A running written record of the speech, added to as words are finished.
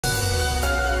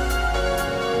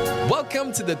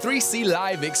Welcome to the 3C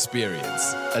Live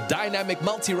Experience, a dynamic,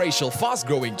 multiracial,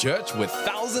 fast-growing church with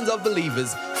thousands of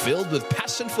believers filled with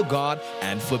passion for God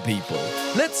and for people.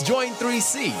 Let's join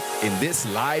 3C in this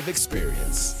live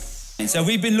experience. So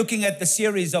we've been looking at the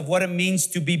series of what it means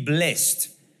to be blessed.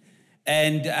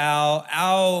 And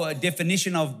our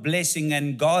definition of blessing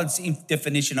and God's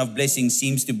definition of blessing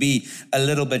seems to be a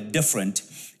little bit different.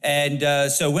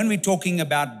 And so when we're talking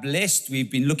about blessed,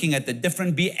 we've been looking at the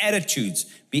different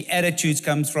beatitudes. Beatitudes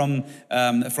comes from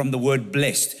the word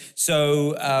blessed.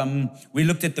 So we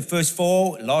looked at the first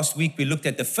four. Last week we looked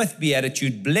at the fifth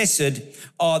beatitude. Blessed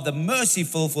are the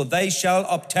merciful, for they shall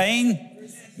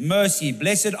obtain mercy.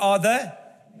 Blessed are the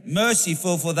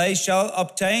merciful, for they shall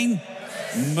obtain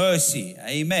mercy.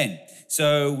 Amen.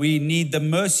 So we need the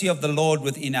mercy of the Lord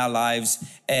within our lives,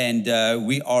 and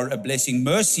we are a blessing.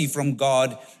 Mercy from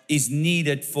God is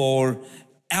needed for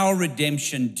our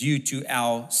redemption due to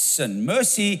our sin.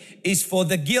 Mercy is for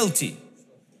the guilty.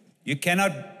 You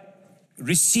cannot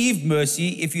receive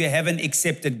mercy if you haven't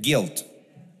accepted guilt.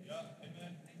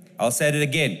 I'll say it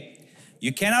again.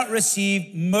 You cannot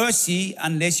receive mercy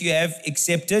unless you have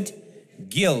accepted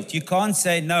guilt. You can't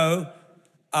say, no,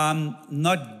 I'm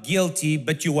not guilty,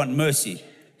 but you want mercy.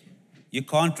 You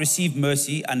can't receive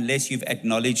mercy unless you've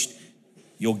acknowledged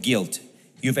your guilt.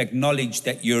 You've acknowledged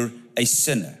that you're a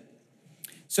sinner.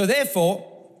 So therefore,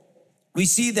 we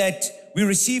see that we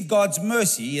receive God's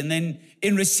mercy, and then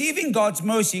in receiving God's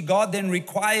mercy, God then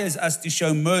requires us to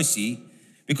show mercy,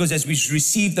 because as we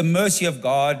receive the mercy of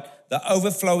God, the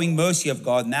overflowing mercy of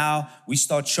God, now we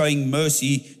start showing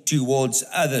mercy towards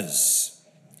others.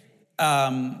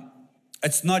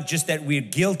 It's not just that we're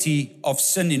guilty of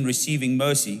sin in receiving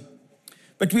mercy,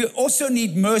 but we also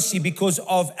need mercy because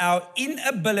of our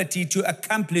inability to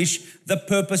accomplish the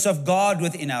purpose of God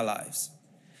within our lives.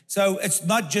 So it's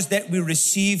not just that we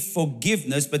receive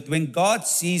forgiveness, but when God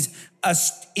sees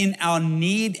us in our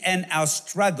need and our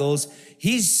struggles,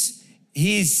 His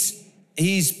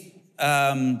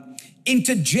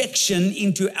interjection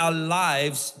into our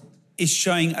lives is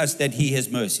showing us that He has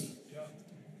mercy.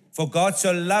 For God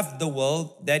so loved the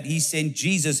world that He sent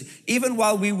Jesus, even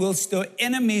while we were still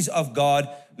enemies of God,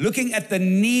 looking at the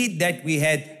need that we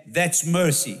had, that's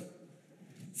mercy.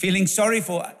 Feeling sorry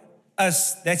for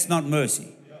us, that's not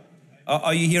mercy.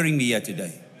 Are you hearing me here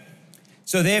today?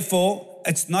 So therefore,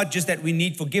 it's not just that we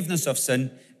need forgiveness of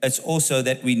sin, it's also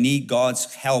that we need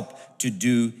God's help to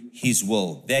do His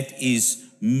will. That is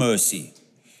mercy.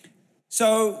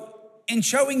 So in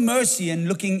showing mercy and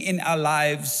looking in our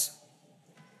lives,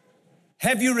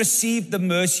 have you received the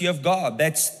mercy of God?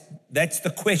 That's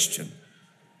the question.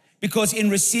 Because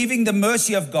in receiving the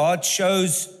mercy of God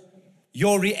shows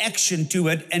your reaction to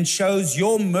it and shows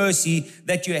your mercy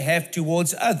that you have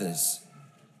towards others.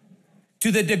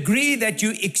 To the degree that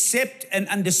you accept and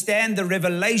understand the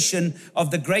revelation of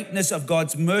the greatness of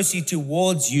God's mercy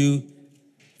towards you,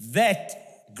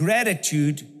 that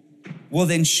gratitude will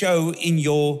then show in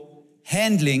your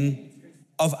handling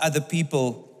of other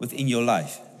people within your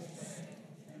life.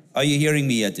 Are you hearing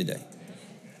me here today?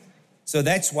 So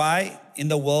that's why in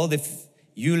the world, if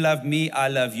you love me, I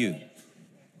love you.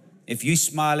 If you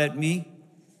smile at me,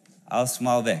 I'll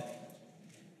smile back.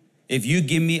 If you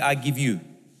give me, I give you.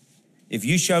 If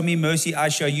you show me mercy, I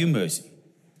show you mercy.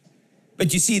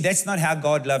 But you see, that's not how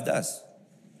God loved us.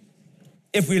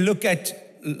 If we look at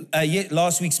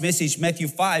last week's message, Matthew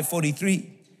 5:43,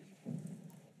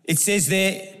 it says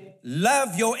there,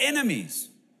 love your enemies.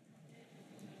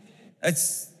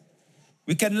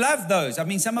 We can love those. I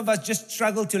mean, some of us just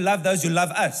struggle to love those who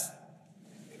love us.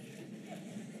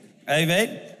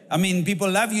 Amen. I mean, people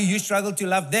love you, you struggle to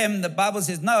love them. The Bible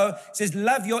says no. It says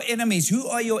love your enemies. Who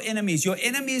are your enemies? Your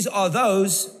enemies are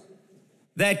those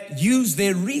that use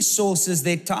their resources,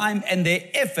 their time, and their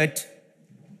effort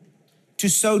to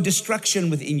sow destruction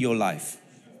within your life.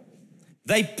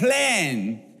 They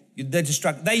plan the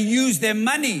destruction. They use their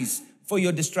monies for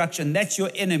your destruction. That's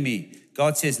your enemy.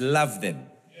 God says love them.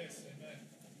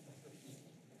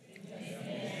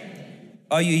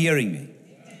 Are you hearing me?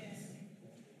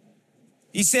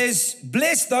 He says,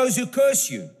 bless those who curse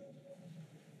you.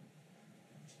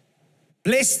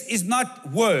 Blessed is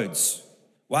not words,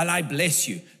 while I bless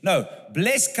you. No,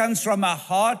 blessed comes from a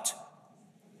heart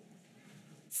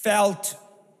felt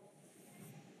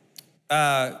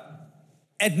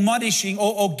admonishing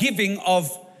or giving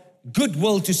of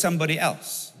goodwill to somebody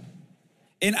else.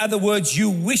 In other words, you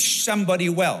wish somebody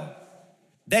well.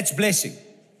 That's blessing.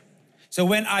 So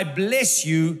when I bless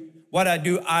you, what I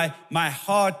do, my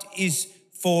heart is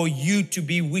for you to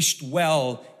be wished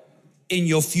well in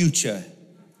your future.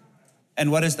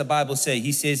 And what does the Bible say?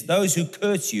 He says, those who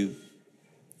curse you,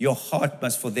 your heart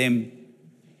must for them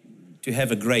to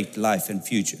have a great life and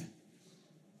future.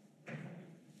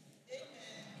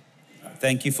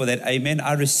 Thank you for that amen.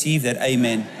 I receive that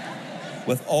amen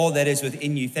with all that is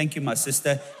within you. Thank you, my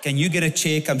sister. Can you get a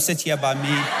chair? Come sit here by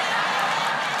me.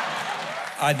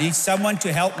 I need someone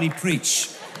to help me preach.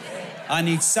 I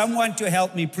need someone to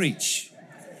help me preach.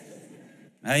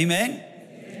 Amen.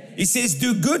 He says,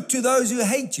 do good to those who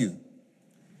hate you,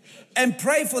 and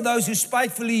pray for those who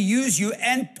spitefully use you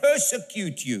and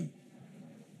persecute you.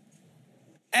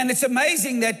 And it's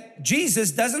amazing that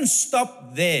Jesus doesn't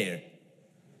stop there.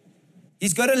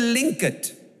 He's got to link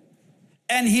it.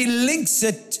 And he links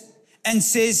it and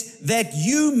says that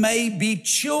you may be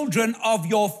children of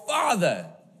your Father.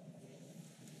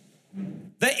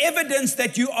 The evidence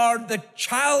that you are the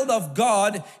child of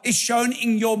God is shown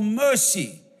in your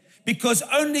mercy, because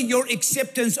only your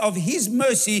acceptance of his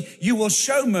mercy, you will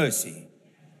show mercy.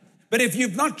 But if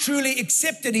you've not truly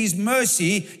accepted his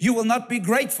mercy, you will not be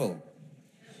grateful.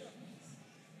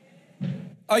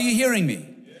 Are you hearing me?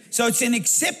 So it's in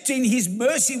accepting his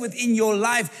mercy within your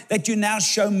life that you now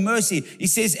show mercy. He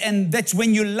says, and that's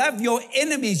when you love your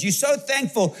enemies. You're so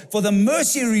thankful for the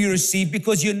mercy you receive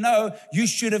because you know you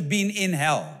should have been in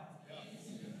hell.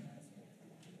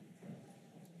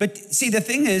 But see, the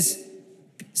thing is,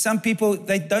 some people,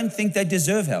 they don't think they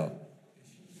deserve hell.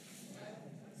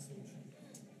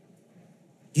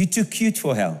 You're too cute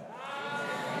for hell.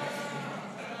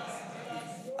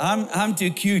 I'm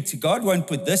too cute. God won't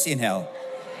put this in hell.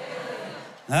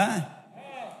 Huh?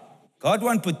 God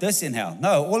won't put this in hell.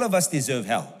 No, all of us deserve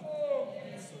hell.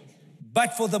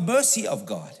 But for the mercy of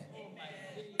God.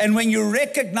 And when you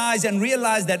recognize and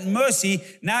realize that mercy,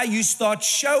 now you start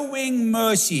showing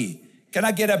mercy. Can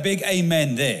I get a big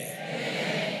amen there?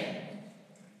 Amen.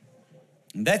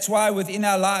 And that's why within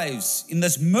our lives, in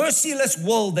this merciless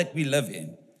world that we live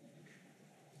in,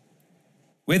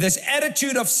 where this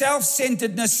attitude of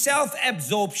self-centeredness,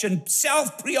 self-absorption,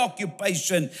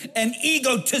 self-preoccupation, and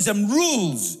egotism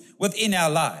rules within our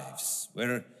lives.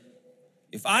 Where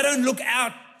if I don't look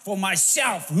out for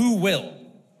myself, who will?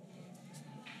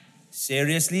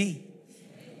 Seriously?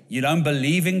 You don't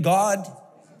believe in God?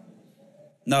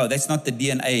 No, that's not the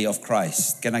DNA of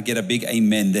Christ. Can I get a big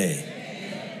amen there?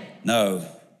 No.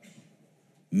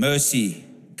 Mercy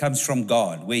comes from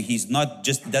God, where he's not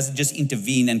just doesn't just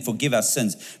intervene and forgive our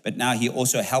sins, but now he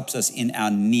also helps us in our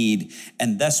need.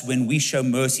 And thus, when we show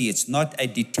mercy, it's not a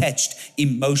detached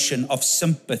emotion of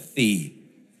sympathy.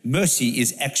 Mercy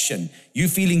is action. You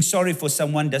feeling sorry for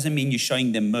someone doesn't mean you're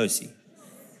showing them mercy.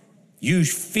 You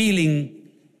feeling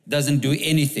doesn't do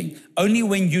anything. Only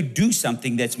when you do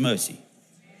something, that's mercy.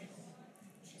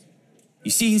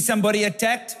 You see somebody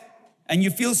attacked and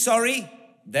you feel sorry,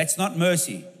 that's not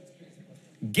mercy.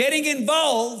 Getting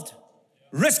involved,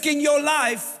 risking your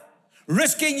life,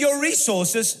 risking your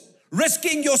resources,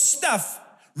 risking your stuff,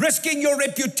 risking your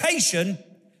reputation,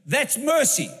 that's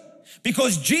mercy.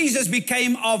 Because Jesus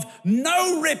became of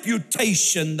no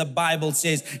reputation, the Bible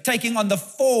says, taking on the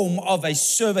form of a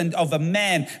servant, of a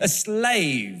man, a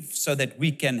slave, so that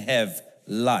we can have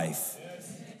life.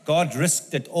 God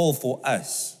risked it all for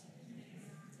us.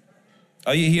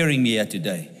 Are you hearing me here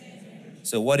today?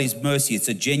 So what is mercy? It's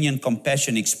a genuine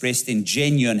compassion expressed in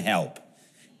genuine help.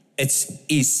 It's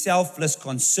a selfless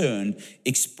concern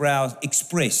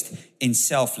expressed in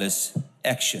selfless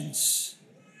actions.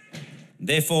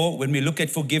 Therefore, when we look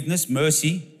at forgiveness,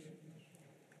 mercy,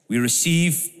 we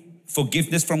receive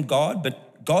forgiveness from God,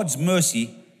 but God's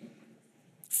mercy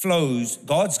flows,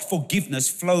 God's forgiveness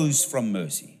flows from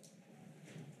mercy.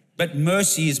 But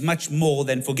mercy is much more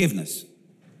than forgiveness.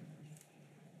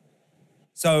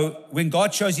 So when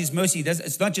God shows his mercy,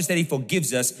 it's not just that he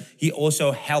forgives us, he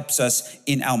also helps us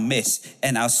in our mess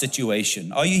and our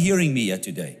situation. Are you hearing me here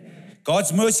today?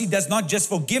 God's mercy does not just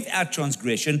forgive our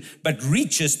transgression, but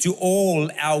reaches to all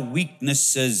our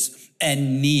weaknesses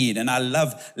and need. And I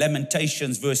love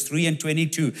Lamentations verse 3 and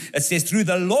 22. It says, through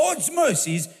the Lord's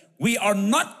mercies, we are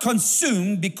not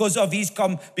consumed because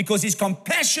his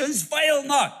compassions fail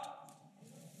not.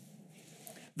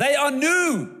 They are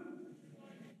new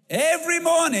every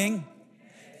morning.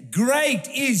 Great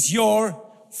is your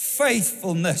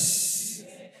faithfulness.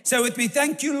 So with me,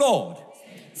 thank you, Lord,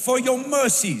 for your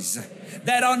mercies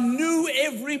that are new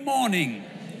every morning.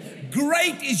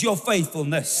 Great is your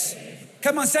faithfulness.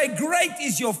 Come on, say, great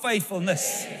is your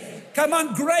faithfulness. Come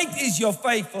on, great is your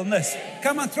faithfulness.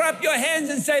 Come on, throw up your hands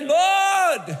and say,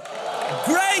 Lord,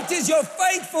 great is your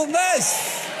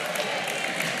faithfulness.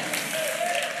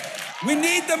 We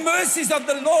need the mercies of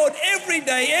the Lord every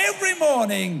day, every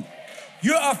morning.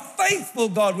 You are faithful,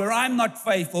 God, where I'm not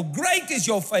faithful. Great is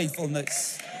your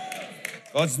faithfulness.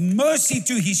 God's mercy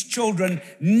to his children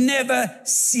never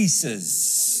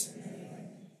ceases.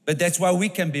 But that's why we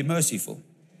can be merciful.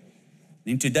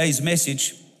 In today's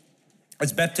message,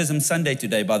 it's Baptism Sunday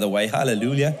today, by the way.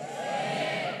 Hallelujah.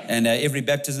 And every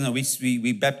baptism,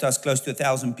 we baptize close to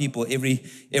 1,000 people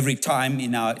every time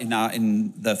in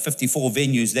the 54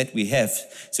 venues that we have.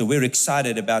 So we're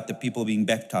excited about the people being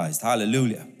baptized.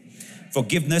 Hallelujah.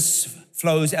 Forgiveness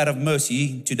flows out of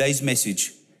mercy. In today's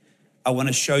message, I want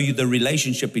to show you the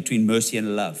relationship between mercy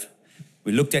and love.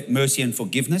 We looked at mercy and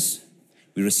forgiveness.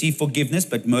 We receive forgiveness,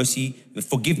 but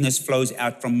forgiveness flows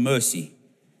out from mercy.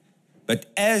 But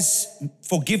as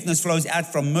forgiveness flows out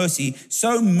from mercy,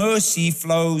 so mercy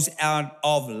flows out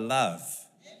of love.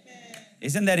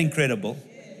 Isn't that incredible?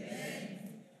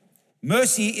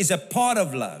 Mercy is a part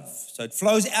of love. So it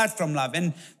flows out from love.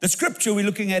 And the scripture we're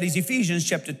looking at is Ephesians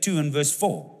chapter 2 and verse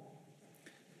 4.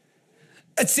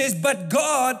 It says, but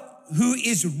God, who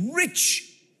is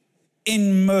rich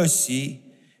in mercy,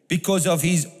 because of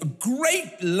his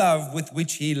great love with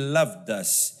which he loved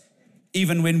us,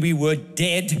 even when we were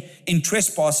dead in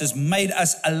trespasses, made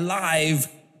us alive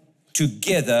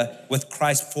together with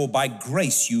Christ, for by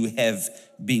grace you have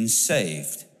been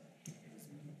saved.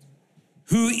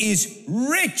 Who is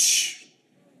rich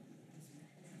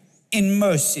in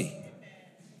mercy.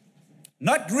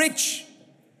 Not rich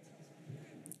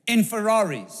in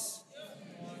Ferraris.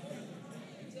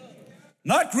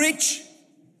 Not rich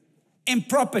in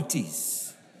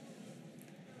properties.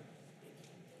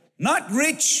 Not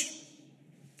rich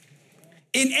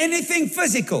in anything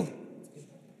physical.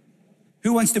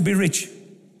 Who wants to be rich?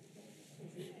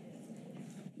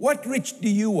 What rich do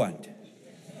you want?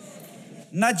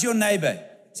 Nudge your neighbor.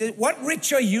 Say, what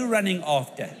rich are you running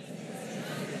after?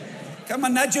 Come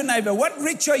on, nudge your neighbor. What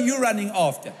rich are you running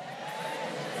after?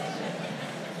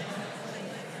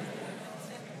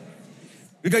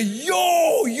 We go,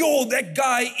 yo, that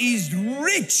guy is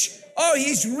rich. Oh,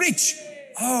 he's rich.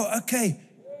 Oh, okay.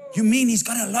 You mean he's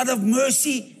got a lot of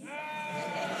mercy?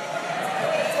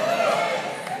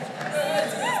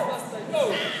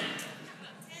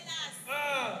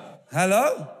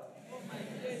 Hello?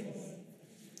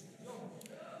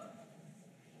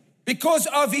 Because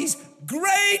of his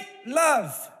great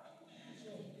love.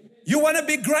 You want to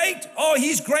be great? Oh,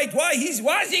 he's great. Why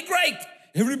is he great?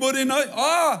 Everybody knows.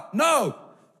 Oh, no.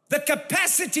 The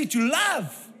capacity to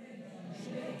love.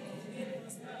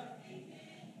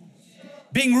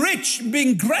 Being rich,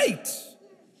 being great.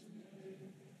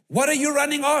 What are you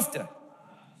running after?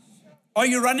 Are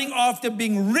you running after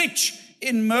being rich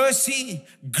in mercy,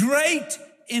 great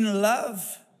in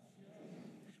love?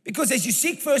 Because as you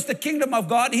seek first the kingdom of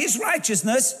God, his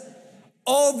righteousness,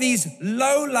 all these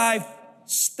low life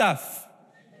stuff.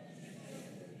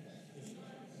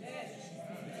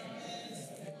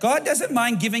 God doesn't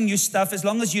mind giving you stuff as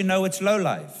long as you know it's low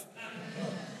life.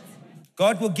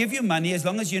 God will give you money as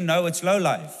long as you know it's low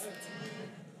life.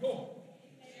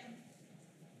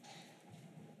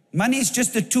 Money is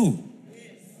just a tool.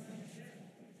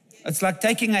 It's like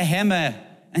taking a hammer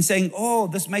and saying, oh,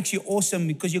 this makes you awesome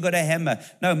because you got a hammer.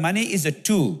 No, money is a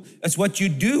tool. It's what you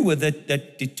do with it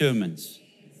that determines.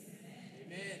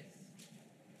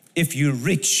 If you're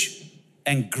rich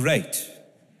and great.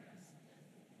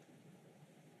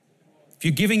 If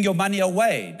you're giving your money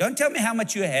away, don't tell me how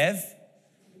much you have.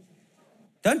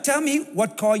 Don't tell me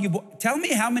what car you bought. Tell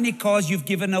me how many cars you've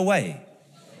given away.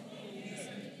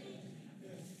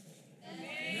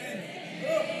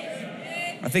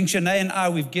 I think Shanae and I,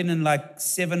 we've given like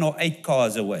 7 or 8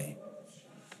 cars away.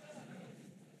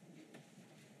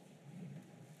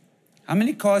 How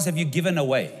many cars have you given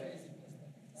away?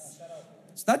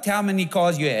 It's not how many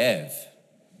cars you have.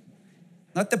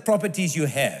 Not the properties you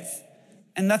have.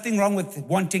 And nothing wrong with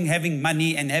having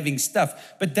money and having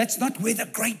stuff. But that's not where the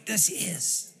greatness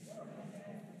is.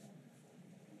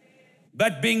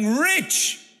 But being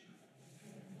rich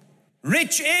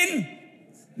in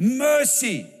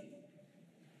mercy.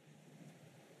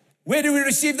 Where do we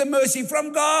receive the mercy?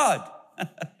 From God.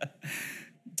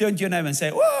 Turn to your neighbor and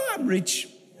say, oh, I'm rich.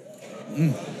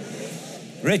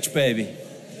 Rich, baby.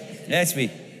 That's me.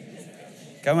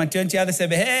 Come on, turn to the other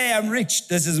side. Hey, I'm rich.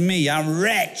 This is me. I'm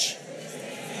rich.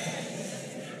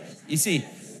 You see,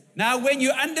 now when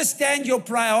you understand your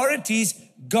priorities,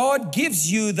 God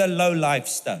gives you the low life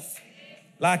stuff.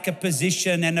 Like a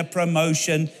position and a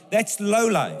promotion. That's low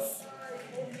life.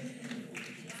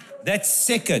 That's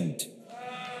second.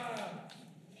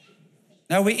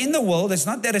 Now we're in the world. It's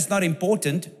not that it's not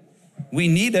important. We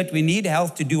need it. We need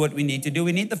health to do what we need to do.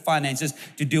 We need the finances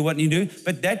to do what we do.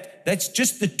 But that's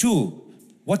just the tool.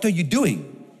 What are you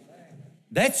doing?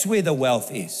 That's where the wealth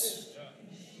is.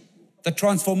 the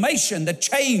transformation, the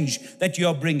change that you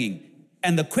are bringing.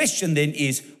 And the question then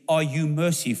is, are you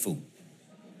merciful?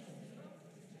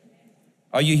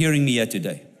 Are you hearing me here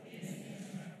today?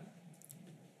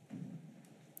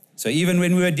 So even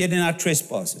when we were dead in our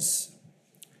trespasses,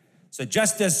 so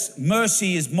just as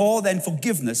mercy is more than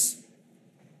forgiveness,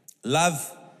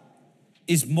 love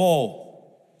is more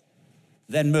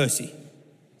than mercy.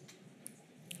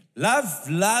 Love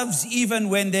loves even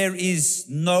when there is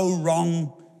no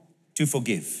wrong to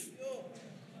forgive.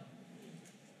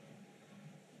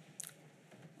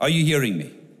 Are you hearing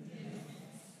me?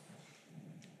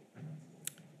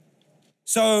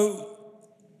 So,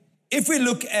 if we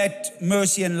look at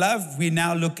mercy and love, we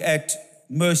now look at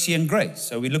mercy and grace.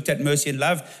 So we looked at mercy and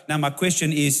love. Now my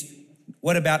question is,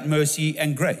 what about mercy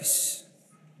and grace?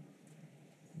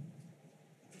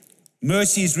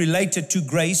 Mercy is related to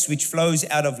grace, which flows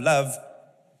out of love,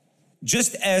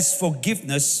 just as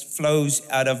forgiveness flows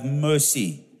out of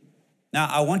mercy. Now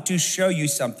I want to show you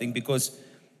something because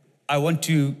I want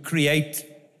to create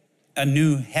a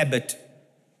new habit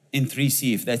in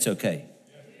 3C, if that's okay.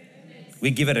 We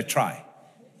give it a try.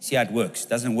 See how it works.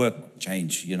 Doesn't work,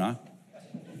 change, you know.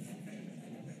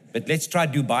 But let's try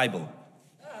do Bible.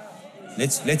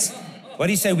 Let's, what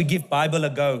do you say we give Bible a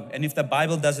go? And if the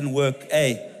Bible doesn't work,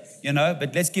 hey, you know,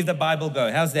 but let's give the Bible a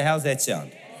go. How's that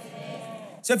sound?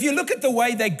 So if you look at the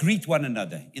way they greet one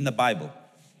another in the Bible,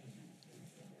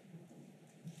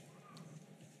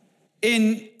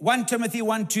 in 1 Timothy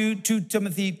 1:2, 2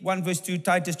 Timothy 1 verse 2,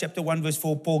 Titus chapter 1 verse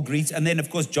 4, Paul greets. And then, of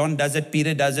course, John does it,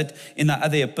 Peter does it in the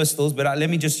other epistles. But let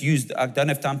me just I don't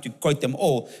have time to quote them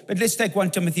all. But let's take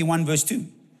 1 Timothy 1 verse 2.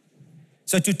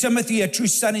 So to Timothy, a true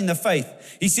son in the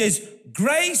faith, he says,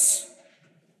 grace,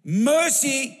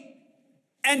 mercy,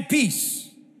 and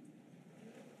peace.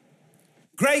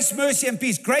 Grace, mercy, and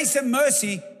peace. Grace and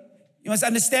mercy, you must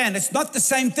understand, it's not the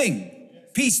same thing.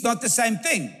 Peace, not the same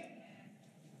thing.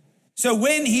 So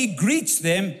when he greets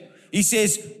them, he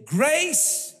says,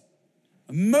 grace,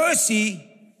 mercy,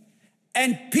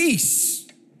 and peace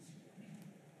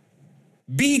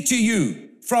be to you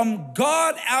from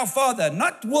God our Father.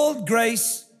 Not world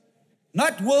grace,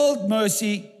 not world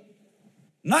mercy,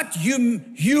 not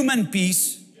human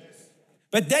peace,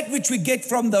 but that which we get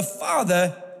from the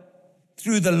Father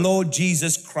through the Lord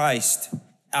Jesus Christ,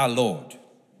 our Lord.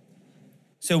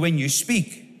 So when you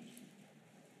speak,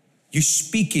 you're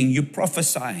speaking, you're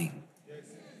prophesying.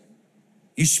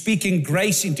 You're speaking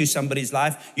grace into somebody's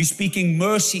life. You're speaking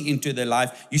mercy into their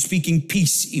life. You're speaking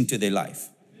peace into their life.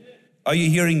 Are you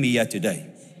hearing me here today?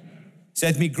 Say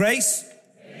with me, grace,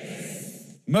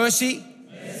 mercy,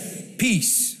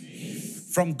 peace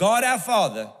from God our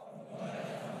Father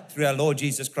through our Lord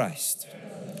Jesus Christ.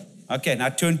 Okay, now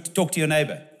talk to your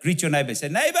neighbor. Greet your neighbor. Say,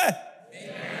 neighbor,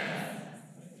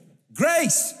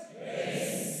 grace,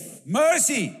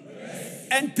 mercy,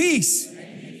 and peace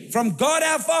from God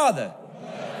our Father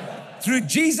through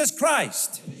Jesus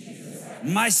Christ,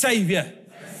 my Savior.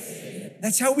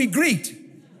 That's how we greet.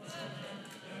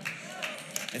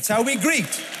 That's how we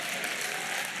greet.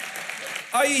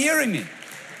 Are you hearing me?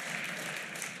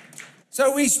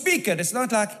 So we speak it. It's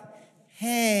not like,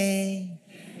 hey.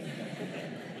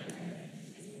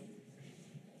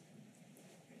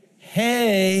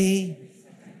 Hey.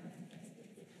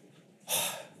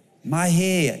 My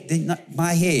hair,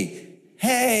 my hair.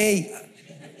 Hey,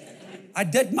 I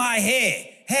did my hair.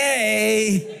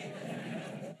 Hey,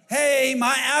 hey,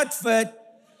 my outfit.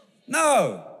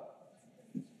 No,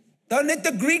 don't let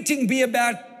the greeting be a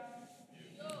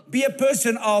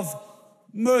person of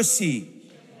mercy.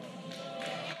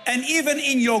 And even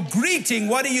in your greeting,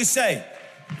 what do you say?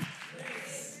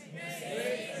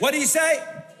 What do you say?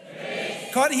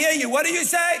 Can't hear you. What do you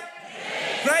say?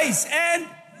 Grace and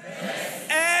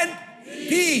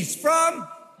peace from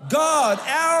God,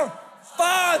 our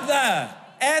Father,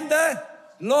 and the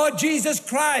Lord Jesus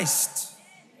Christ.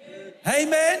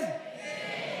 Amen.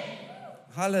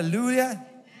 Hallelujah.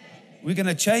 We're going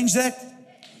to change that.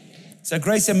 So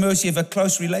grace and mercy have a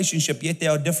close relationship, yet they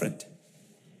are different.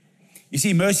 You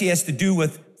see, mercy has to do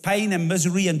with pain and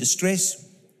misery and distress,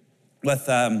 has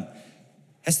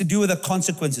to do with the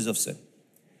consequences of sin.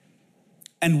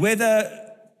 And whether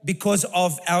because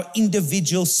of our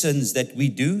individual sins that we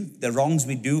do, the wrongs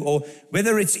we do, or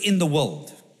whether it's in the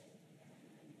world,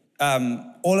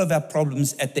 all of our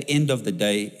problems at the end of the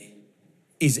day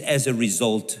is as a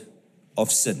result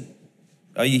of sin.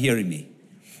 Are you hearing me?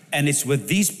 And it's with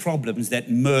these problems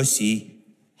that mercy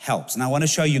helps. And I want to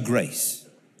show you grace.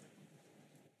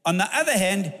 On the other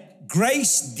hand,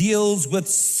 grace deals with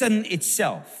sin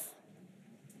itself.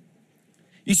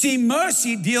 You see,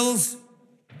 mercy deals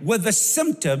with the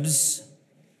symptoms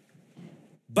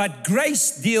But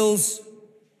grace deals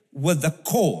with the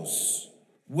cause,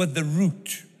 with the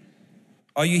root.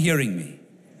 Are you hearing me?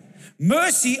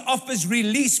 Mercy offers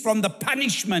release from the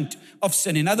punishment of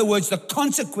sin. In other words, the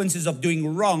consequences of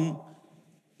doing wrong.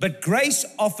 But grace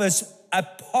offers a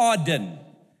pardon.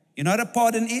 You know what a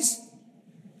pardon is?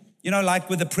 You know, like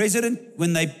with the president,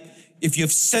 if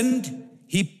you've sinned,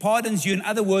 he pardons you. In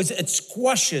other words, it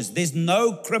squashes. There's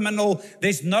no criminal,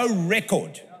 there's no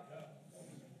record.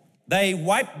 They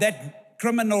wipe that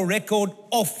criminal record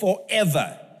off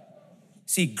forever.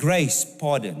 See, grace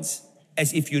pardons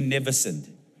as if you never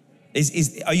sinned.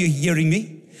 Are you hearing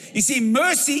me? You see,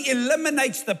 mercy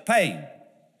eliminates the pain,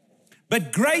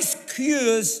 but grace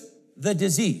cures the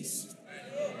disease.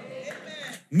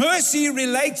 Mercy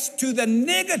relates to the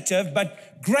negative,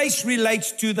 but grace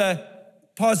relates to the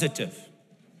positive.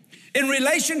 In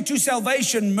relation to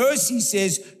salvation, mercy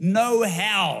says no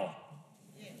hell,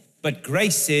 but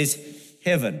grace says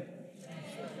heaven.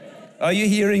 Are you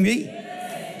hearing me?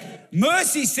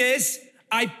 Mercy says,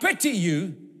 I pity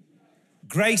you.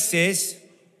 Grace says,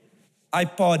 I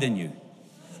pardon you.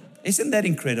 Isn't that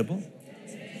incredible?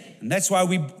 And that's why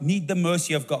we need the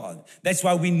mercy of God. That's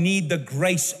why we need the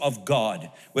grace of God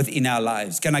within our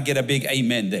lives. Can I get a big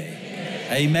amen there?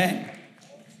 Amen.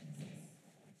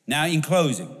 Now, in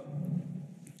closing,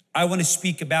 I want to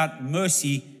speak about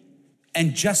mercy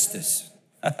and justice.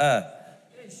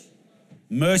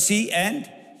 Mercy and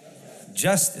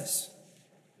justice.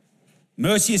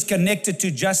 Mercy is connected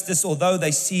to justice, although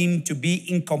they seem to be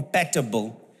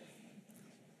incompatible.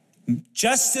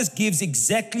 Justice gives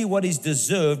exactly what is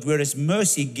deserved, whereas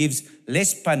mercy gives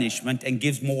less punishment and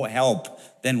gives more help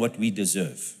than what we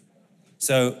deserve.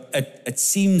 So it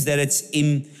seems that it's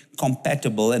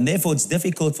incompatible, and therefore it's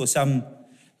difficult for some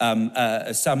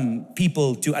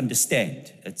people to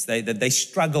understand. That they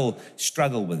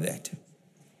struggle with that.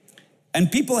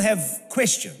 And people have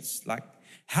questions like,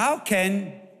 how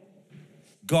can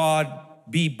God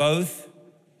be both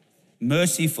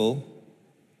merciful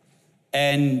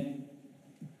and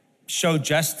show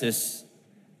justice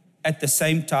at the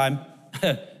same time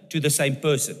to the same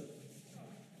person?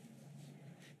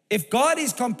 If God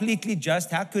is completely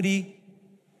just, how could he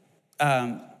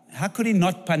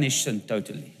not punish sin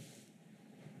totally?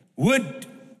 Would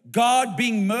God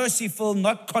being merciful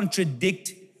not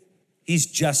contradict his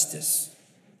justice?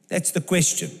 That's the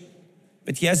question.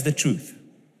 But here's the truth.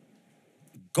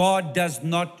 God does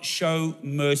not show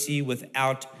mercy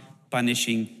without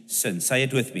punishing sin. Say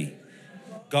it with me.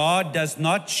 God does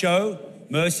not show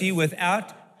mercy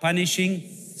without punishing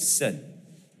sin.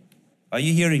 Are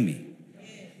you hearing me?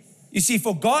 You see,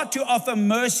 for God to offer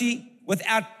mercy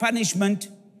without punishment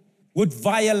would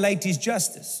violate his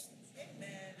justice.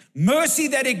 Mercy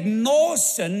that ignores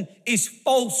sin is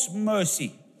false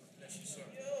mercy.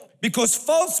 Because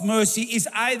false mercy is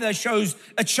either shows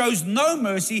no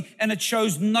mercy and it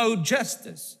shows no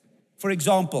justice. For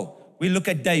example, we look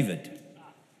at David.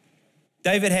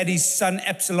 David had his son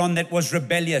Absalom that was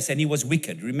rebellious and he was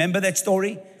wicked. Remember that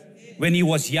story? When he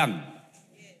was young.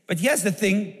 But here's the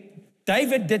thing.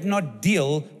 David did not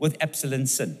deal with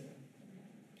Absalom's sin.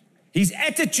 His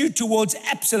attitude towards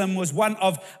Absalom was one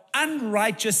of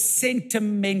unrighteous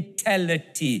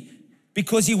sentimentality.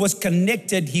 Because he was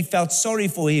connected, he felt sorry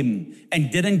for him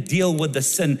and didn't deal with the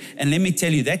sin. And let me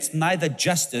tell you, that's neither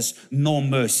justice nor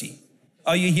mercy.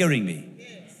 Are you hearing me?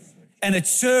 Yes. And it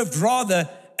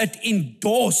it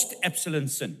endorsed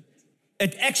Absalom's sin.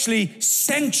 It actually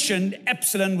sanctioned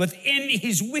Absalom within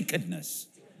his wickedness.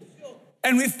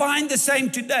 And we find the same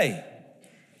today.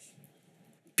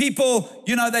 People,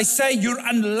 they say you're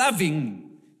unloving.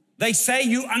 They say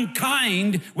you're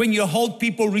unkind when you hold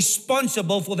people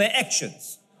responsible for their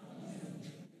actions.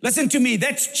 Listen to me,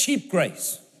 that's cheap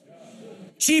grace.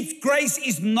 Cheap grace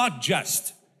is not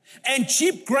just. And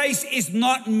cheap grace is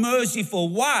not merciful.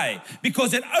 Why?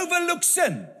 Because it overlooks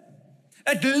sin.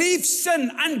 It leaves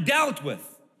sin undealt with.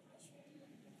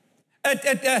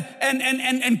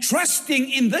 And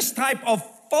trusting in this type of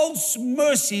false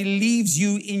mercy leaves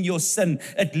you in your sin.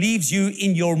 It leaves you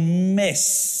in your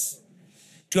mess.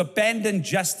 To abandon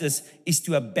justice is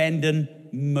to abandon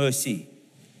mercy.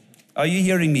 Are you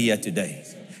hearing me here today?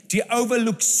 To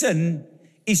overlook sin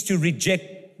is to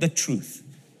reject the truth.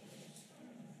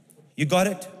 You got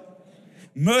it?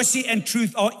 Mercy and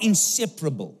truth are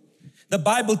inseparable. The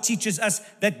Bible teaches us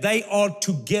that they are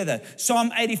together.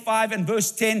 Psalm 85 and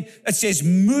verse 10, it says,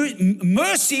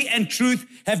 mercy and truth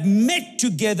have met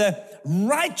together.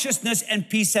 Righteousness and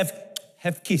peace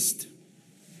have kissed.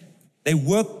 They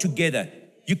work together.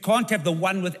 You can't have the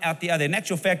one without the other. In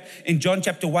actual fact, in John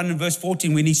chapter 1 and verse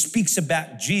 14, when he speaks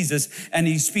about Jesus and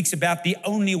he speaks about the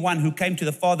only one who came to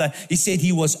the Father, he said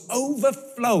he was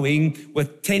overflowing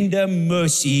with tender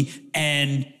mercy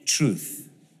and truth.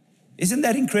 Isn't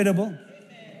that incredible?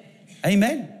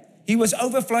 Amen. He was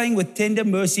overflowing with tender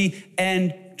mercy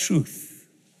and truth.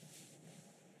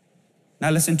 Now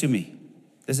listen to me.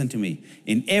 Listen to me.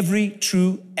 In every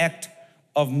true act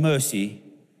of mercy,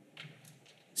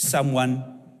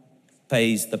 someone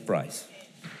pays the price.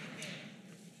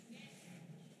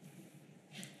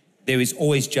 There is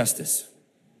always justice.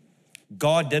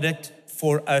 God did it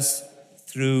for us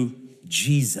through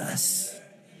Jesus.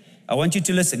 I want you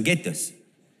to listen, get this.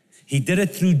 He did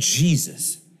it through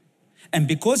Jesus. And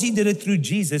because he did it through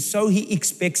Jesus, so he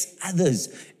expects others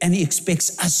and he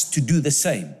expects us to do the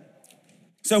same.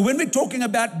 So when we're talking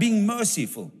about being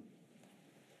merciful,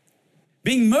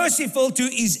 being merciful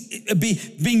is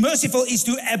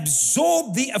to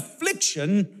absorb the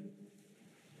affliction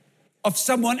of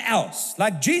someone else.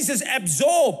 Like Jesus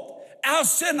absorbed our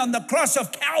sin on the cross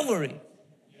of Calvary.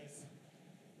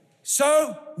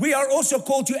 So we are also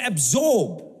called to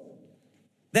absorb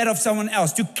that of someone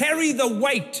else, to carry the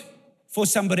weight for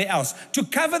somebody else, to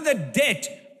cover the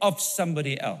debt of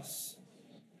somebody else.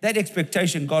 That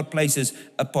expectation God places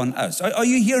upon us. Are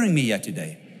you hearing me here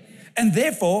today? And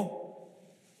therefore,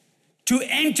 to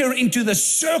enter into the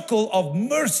circle of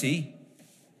mercy,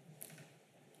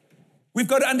 we've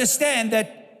got to understand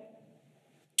that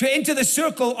to enter the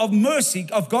circle of mercy,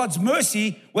 of God's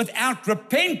mercy, without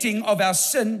repenting of our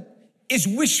sin is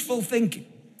wishful thinking.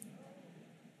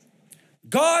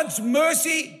 God's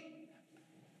mercy,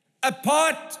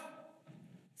 apart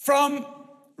from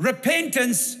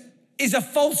repentance, is a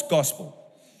false gospel.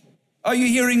 Are you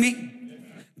hearing me?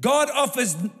 God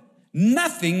offers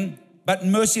nothing but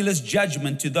merciless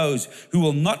judgment to those who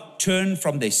will not turn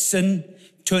from their sin,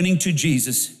 turning to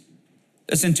Jesus.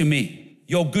 Listen to me.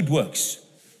 Your good works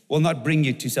will not bring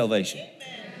you to salvation.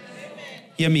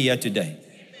 Hear me here today.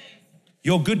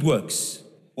 Your good works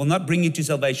will not bring you to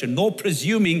salvation, nor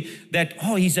presuming that,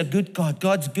 oh, he's a good God,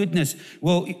 God's goodness.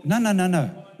 Well,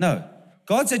 no.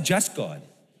 God's a just God.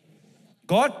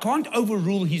 God can't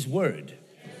overrule his word.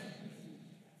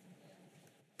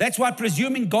 That's why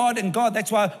presuming God and God,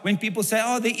 that's why when people say,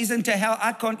 oh, there isn't a hell,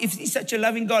 I can't, if he's such a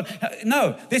loving God.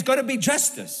 No, there's got to be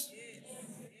justice.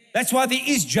 That's why there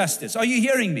is justice. Are you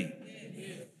hearing me?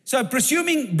 So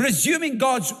presuming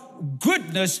God's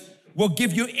goodness will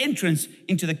give you entrance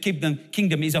into the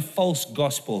kingdom is a false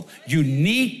gospel. You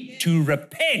need to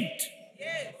repent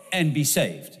and be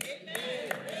saved.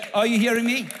 Are you hearing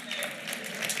me?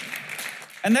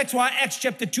 And that's why Acts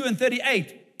chapter 2 and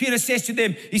 38, Peter says to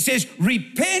them, he says,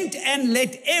 repent and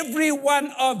let every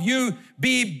one of you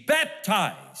be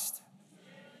baptized.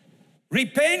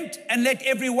 Repent and let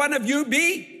every one of you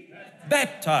be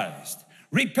baptized.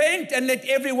 Repent and let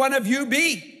every one of you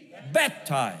be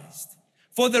baptized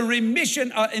for the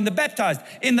remission,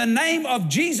 in the name of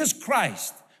Jesus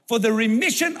Christ, for the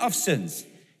remission of sins.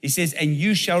 He says, and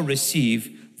you shall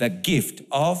receive the gift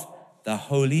of the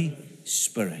Holy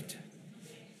Spirit.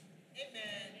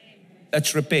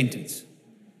 That's repentance.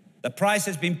 The price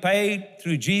has been paid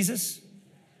through Jesus,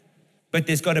 but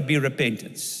there's got to be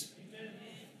repentance.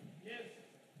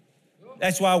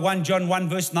 That's why 1 John 1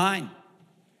 verse 9,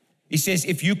 he says,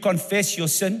 if you confess your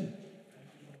sin,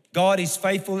 God is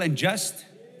faithful and just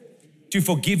to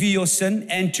forgive you your sin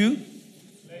and to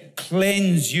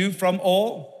cleanse you from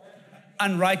all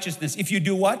unrighteousness. If you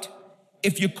do what?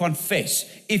 If you confess,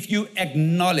 if you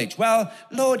acknowledge, well,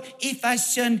 Lord, if I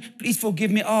sinned, please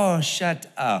forgive me. Oh,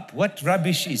 shut up. What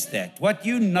rubbish is that? What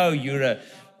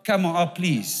come on, oh,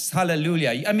 please,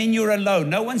 hallelujah. I mean, you're alone.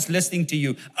 No one's listening to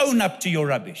you. Own up to your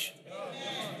rubbish.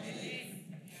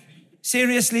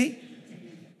 Seriously?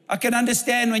 I can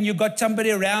understand when you got somebody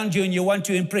around you and you want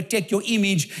to protect your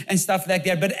image and stuff like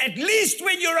that, but at least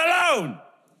when you're alone,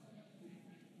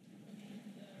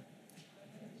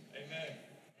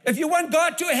 if you want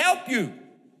God to help you,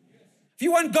 if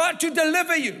you want God to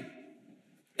deliver you,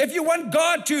 if you want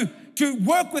God to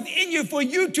work within you for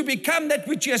you to become that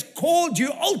which He has called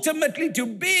you ultimately to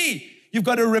be, you've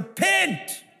got to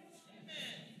repent.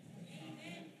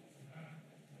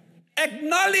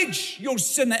 Acknowledge your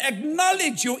sin,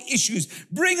 acknowledge your issues,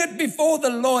 bring it before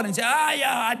the Lord and say,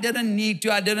 I didn't need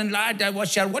to, I didn't lie,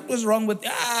 what was wrong with,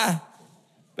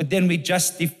 But then we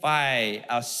justify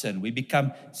our sin. We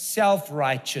become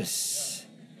self-righteous.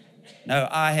 No,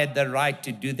 I had the right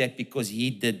to do that because he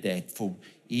did that.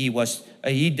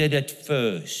 He did it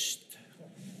first.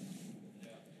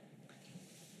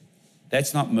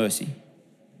 That's not mercy.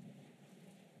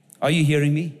 Are you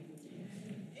hearing me?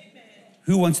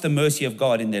 Who wants the mercy of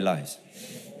God in their lives?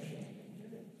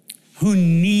 Who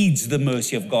needs the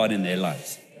mercy of God in their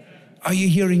lives? Are you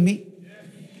hearing me?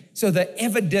 So the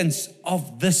evidence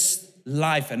of this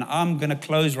life, and I'm going to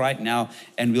close right now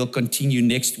and we'll continue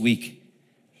next week.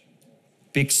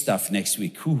 Big stuff next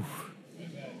week. Whew.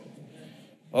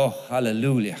 Oh,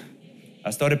 hallelujah. I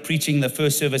started preaching the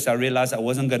first service. I realized I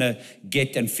wasn't going to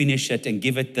get and finish it and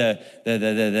give it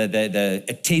the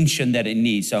attention that it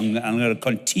needs. So I'm going to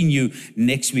continue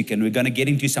next week, and we're going to get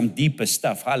into some deeper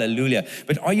stuff. Hallelujah.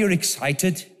 But are you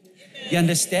excited? You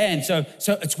understand? So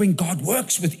it's when God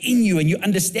works within you and you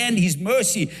understand His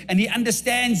mercy and you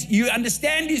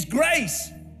understand His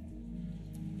grace.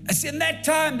 It's in that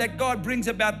time that God brings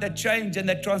about that change and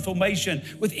that transformation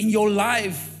within your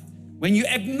life. When you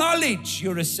acknowledge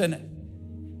you're a sinner.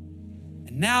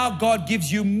 And now God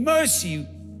gives you mercy.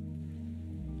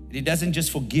 And He doesn't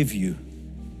just forgive you.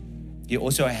 He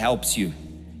also helps you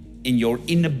in your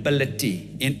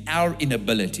inability, in our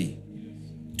inability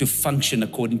to function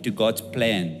according to God's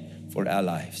plan for our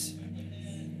lives.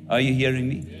 Are you hearing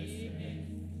me?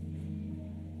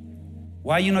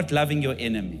 Why are you not loving your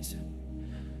enemies?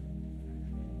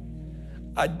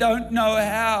 I don't know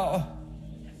how.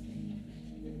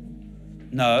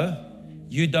 No,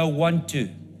 you don't want to.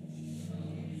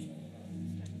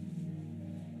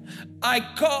 I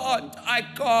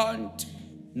can't.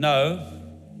 No,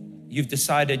 you've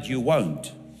decided you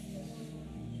won't.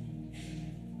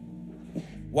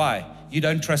 Why? You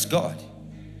don't trust God.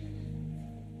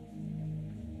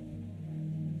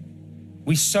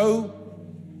 We're so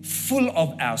full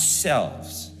of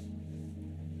ourselves.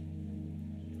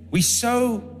 We're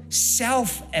so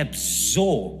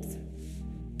self-absorbed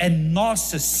and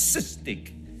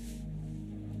narcissistic.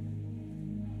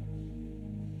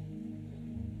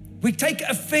 We take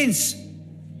offense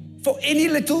for any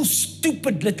little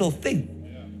stupid little thing.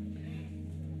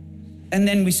 And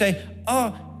then we say,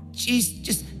 oh, she's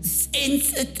just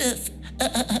sensitive.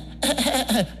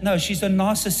 No, she's a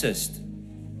narcissist.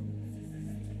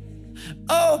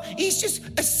 Oh, he's just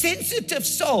a sensitive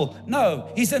soul.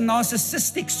 No, he's a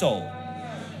narcissistic soul.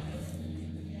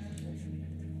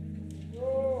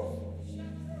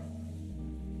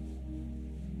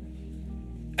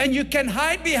 And you can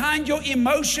hide behind your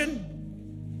emotion.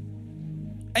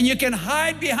 And you can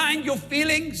hide behind your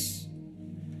feelings.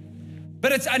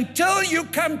 But it's until you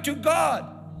come to God.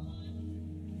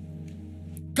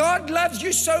 God loves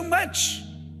you so much.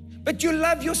 But you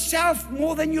love yourself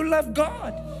more than you love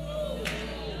God.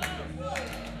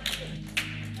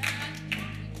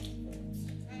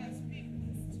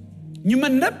 You're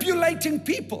manipulating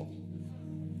people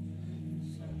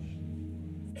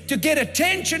to get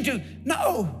attention to.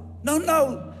 No.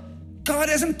 God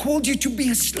hasn't called you to be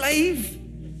a slave.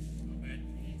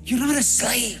 You're not a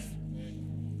slave.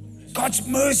 God's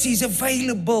mercy is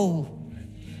available.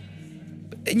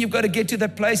 But then you've got to get to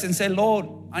that place and say, Lord,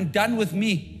 I'm done with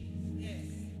me.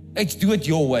 Let's do it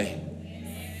your way.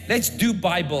 Let's do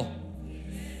Bible.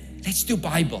 Let's do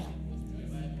Bible.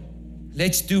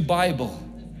 Let's do Bible.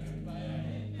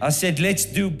 I said, let's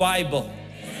do Bible.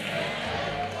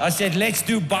 I said, let's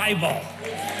do Bible.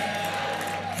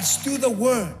 Let's do the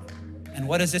Word. And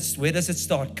where does it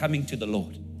start? Coming to the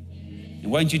Lord.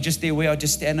 And won't you just stay where,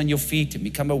 just stand on your feet and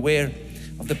become aware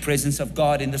of the presence of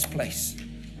God in this place.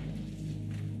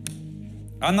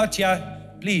 I'm not here,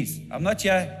 please, I'm not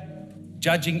here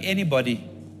judging anybody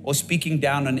or speaking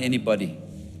down on anybody.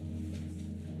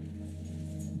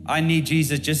 I need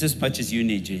Jesus just as much as you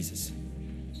need Jesus.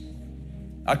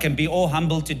 I can be all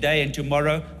humble today and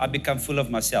tomorrow I become full of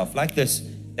myself. Like this.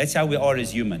 That's how we are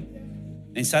as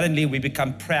human. And suddenly we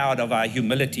become proud of our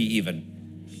humility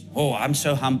even. Oh, I'm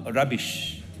so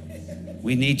rubbish.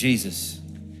 We need Jesus.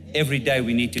 Every day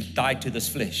we need to die to this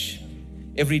flesh.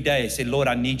 Every day I say, Lord,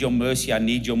 I need your mercy. I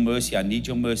need your mercy. I need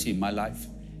your mercy in my life.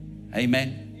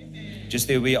 Amen. Just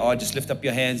there we are. Just lift up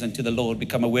your hands unto the Lord.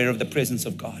 Become aware of the presence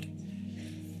of God.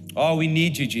 Oh, we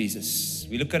need you, Jesus.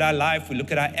 We look at our life. We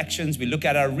look at our actions. We look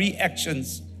at our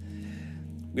reactions.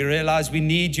 We realize we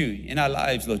need you in our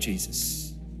lives, Lord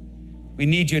Jesus. We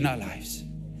need you in our lives.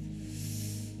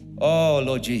 Oh,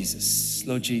 Lord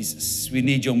Jesus, we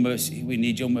need your mercy. We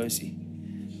need your mercy.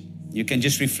 You can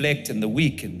just reflect on the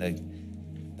week and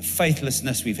the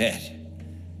faithlessness we've had.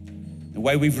 The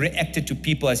way we've reacted to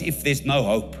people as if there's no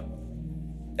hope.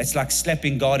 It's like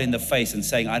slapping God in the face and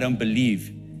saying, I don't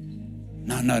believe.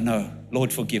 No.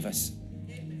 Lord, forgive us.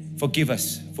 Forgive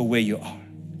us for where you are.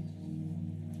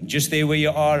 And just there where you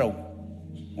are, I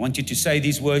want you to say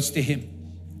these words to Him.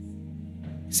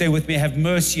 Say with me, have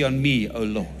mercy on me, O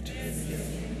Lord.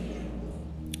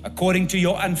 According to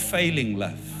your unfailing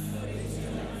love.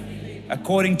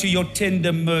 according to your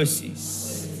tender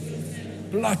mercies.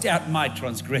 Blot out my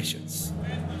transgressions.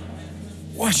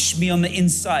 Wash me on the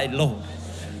inside, Lord,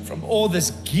 from all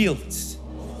this guilt,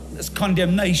 this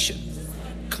condemnation.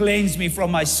 Cleanse me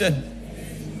from my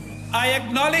sin. I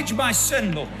acknowledge my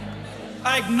sin, Lord.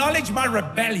 I acknowledge my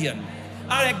rebellion.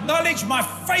 I acknowledge my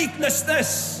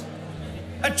faithlessness.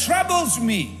 It troubles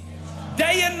me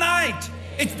day and night.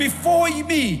 It's before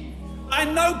me. I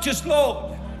notice,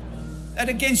 Lord, that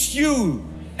against you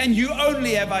and you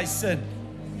only have I sinned.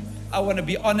 I want to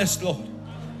be honest, Lord.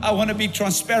 I want to be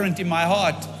transparent in my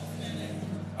heart.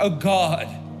 Oh God,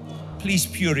 please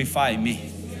purify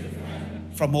me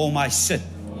from all my sin.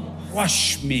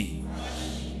 Wash me.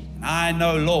 And I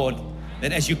know, Lord,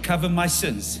 that as you cover my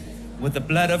sins with the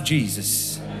blood of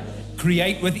Jesus,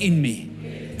 create within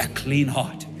me a clean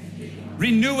heart.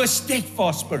 Renew a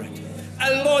steadfast spirit,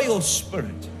 a loyal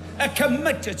spirit, a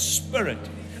committed spirit.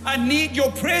 I need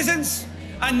your presence.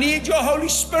 I need your Holy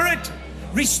Spirit.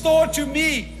 Restore to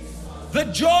me the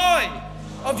joy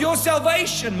of your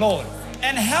salvation, Lord,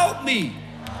 and help me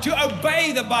to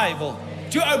obey the Bible,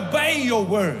 to obey your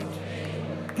word.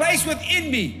 Place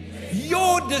within me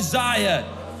your desire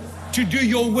to do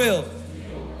your will.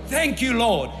 Thank you,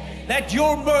 Lord, that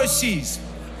your mercies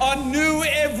are new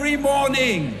every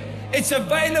morning. It's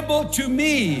available to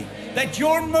me that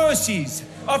your mercies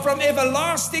are from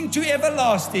everlasting to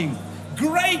everlasting.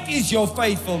 Great is your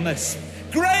faithfulness.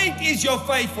 Great is your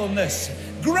faithfulness.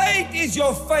 Great is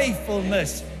your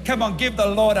faithfulness. Come on, give the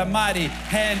Lord a mighty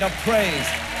hand of praise.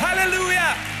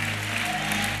 Hallelujah.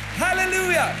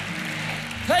 Hallelujah.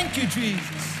 Thank you,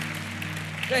 Jesus.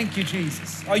 Thank you,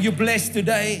 Jesus. Are you blessed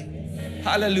today?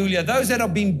 Hallelujah. Those that are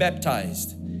being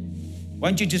baptized, why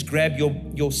don't you just grab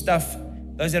your stuff?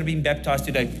 Those that have been baptized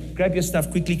today, grab your stuff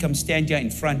quickly. Come stand here in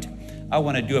front. I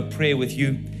want to do a prayer with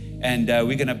you, and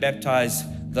we're going to baptize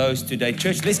those today.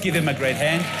 Church, let's give them a great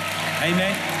hand.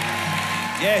 Amen.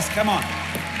 Yes, come on.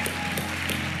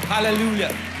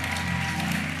 Hallelujah.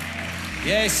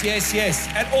 Yes, yes, yes.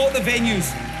 At all the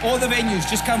venues,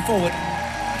 just come forward.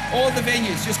 All the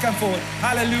venues, just come forward.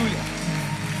 Hallelujah.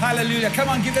 Hallelujah. Come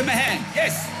on, give them a hand.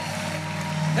 Yes.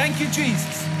 Thank you,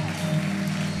 Jesus.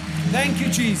 Thank you,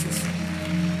 Jesus.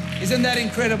 Isn't that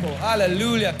incredible?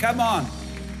 Hallelujah. Come on.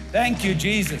 Thank you,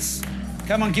 Jesus.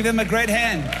 Come on, give them a great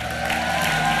hand.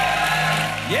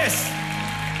 Yes.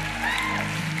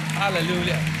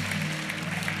 Hallelujah.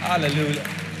 Hallelujah.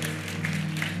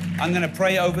 I'm going to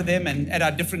pray over them, and at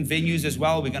our different venues as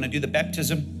well, we're going to do the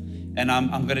baptism. And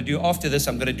I'm going to do, after this,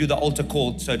 I'm going to do the altar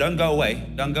call. So don't go away.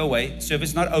 Don't go away.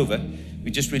 Service not over.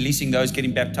 We're just releasing those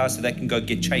getting baptized so they can go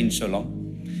get changed so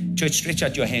long. Church, stretch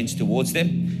out your hands towards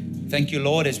them. Thank you,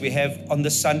 Lord, as we have on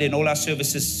this Sunday in all our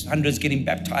services, hundreds getting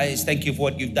baptized. Thank you for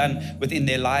what you've done within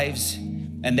their lives.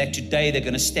 And that today they're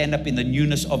going to stand up in the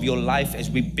newness of your life as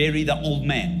we bury the old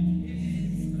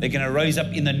man. They're going to rise up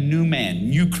in the new man,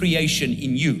 new creation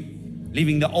in you,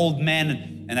 leaving the old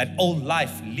man and that old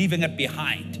life, leaving it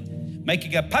behind.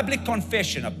 Making a public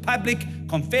confession of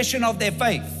their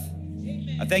faith.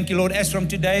 I thank you, Lord, as from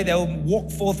today, they'll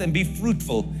walk forth and be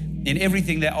fruitful in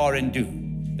everything they are and do.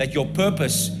 That your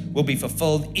purpose will be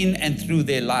fulfilled in and through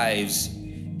their lives.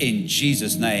 In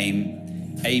Jesus'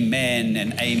 name, amen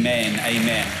and amen,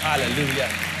 amen. Hallelujah,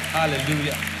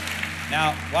 hallelujah.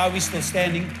 Now, while we're still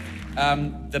standing,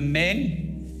 the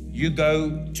men, you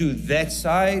go to that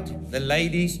side. The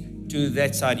ladies, to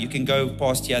that side. You can go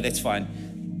past here, that's fine.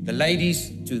 The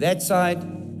ladies to that side,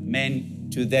 men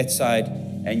to that side,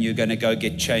 and you're going to go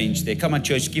get changed there. Come on,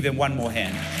 church, give him one more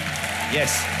hand.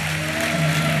 Yes.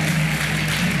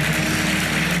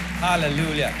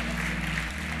 Hallelujah.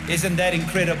 Isn't that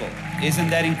incredible?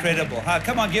 Isn't that incredible?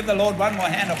 Come on, give the Lord one more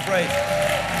hand of praise.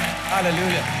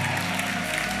 Hallelujah.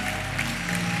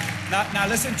 Now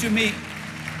listen to me.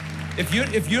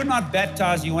 If you're not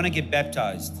baptized, you want to get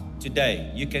baptized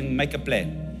today, you can make a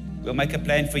plan. We'll make a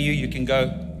plan for you. You can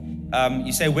go.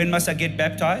 You say, when must I get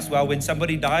baptized? Well, when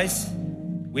somebody dies,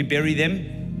 we bury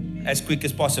them as quick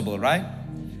as possible, right?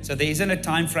 So there isn't a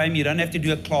time frame. You don't have to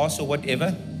do a class or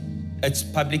whatever. It's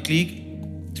publicly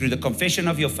through the confession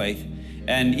of your faith.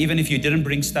 And even if you didn't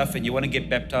bring stuff and you want to get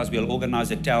baptized, we'll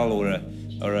organize a towel or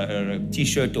a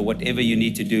t-shirt or whatever you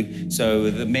need to do.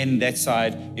 So the men that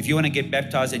side, if you want to get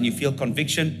baptized and you feel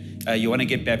conviction, you want to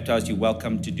get baptized, you're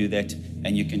welcome to do that,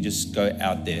 and you can just go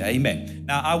out there. Amen.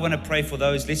 Now I want to pray for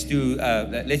those. Let's do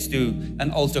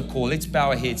an altar call. Let's bow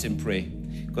our heads and pray,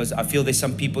 because I feel there's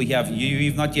some people here,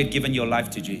 you've not yet given your life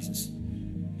to Jesus.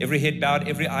 Every head bowed,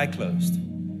 every eye closed.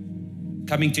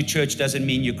 Coming to church doesn't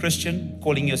mean you're Christian.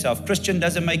 Calling yourself Christian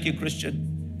doesn't make you Christian.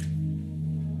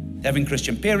 Having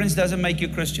Christian parents doesn't make you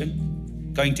Christian.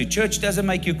 Going to church doesn't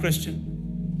make you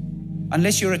Christian.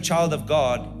 Unless you're a child of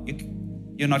God,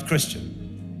 you're not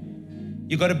Christian.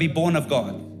 You got to be born of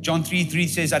God. John 3:3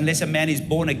 says, unless a man is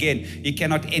born again, he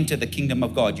cannot enter the kingdom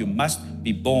of God. You must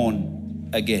be born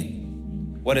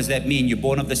again. What does that mean? You're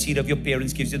born of the seed of your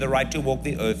parents, gives you the right to walk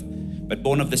the earth. But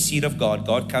born of the seed of God,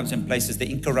 God comes and places the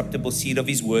incorruptible seed of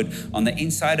His word on the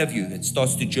inside of you. It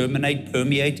starts to germinate,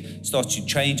 permeate, starts to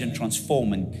change and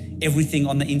transform, and everything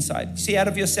on the inside. See, out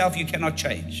of yourself, you cannot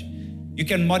change. You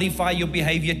can modify your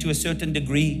behavior to a certain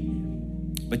degree,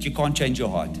 but you can't change your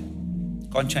heart. You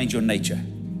can't change your nature.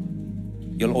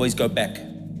 You'll always go back.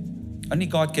 Only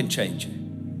God can change.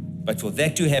 But for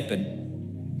that to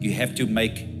happen, you have to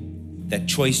make that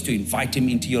choice to invite Him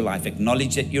into your life,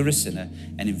 acknowledge that you're a sinner,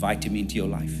 and invite Him into your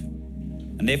life.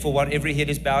 And therefore, while every head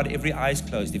is bowed, every eye is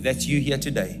closed, if that's you here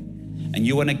today, and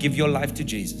you want to give your life to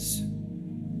Jesus,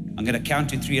 I'm going to count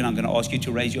to 3, and I'm going to ask you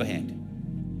to raise your hand.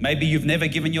 Maybe you've never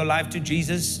given your life to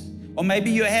Jesus, or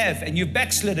maybe you have, and you've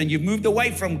backslidden, you've moved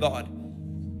away from God,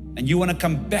 and you want to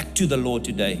come back to the Lord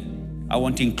today. I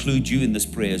want to include you in this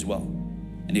prayer as well.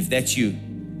 And if that's you,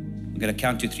 I'm going to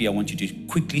count to 3. I want you to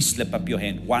quickly slip up your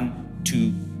hand. 1,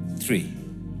 2, 3.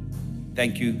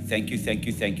 Thank you, thank you, thank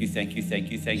you, thank you, thank you,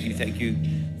 thank you, thank you, thank you,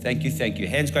 thank you, thank you.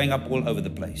 Hands going up all over the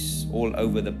place, all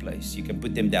over the place. You can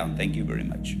put them down. Thank you very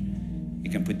much. You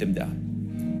can put them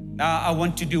down. Now, I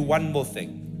want to do one more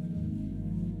thing.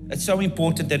 It's so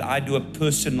important that I do a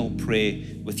personal prayer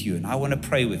with you, and I want to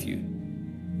pray with you.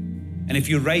 And if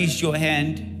you raise your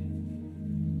hand,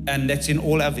 and that's in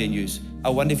all our venues, I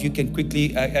wonder if you can quickly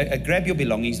grab your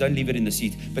belongings, don't leave it in the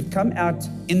seat, but come out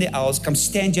in the aisles, come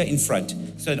stand here in front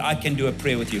so that I can do a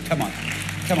prayer with you. Come on,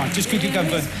 just quickly come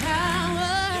first.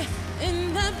 Power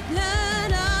in the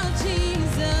blood of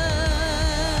Jesus.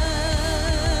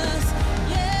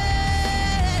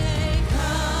 Yeah,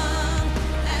 come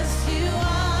as you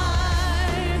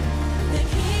are. The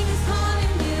King is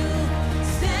calling you.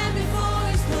 Stand before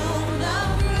His throne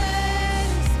of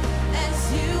grace as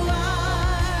you are.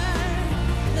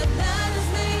 The blood has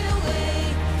made a way.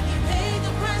 He paid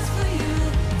the price for you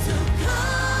to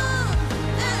come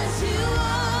as you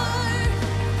are.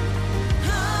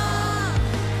 Come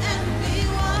and be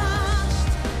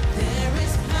washed. There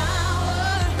is power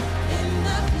in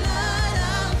the blood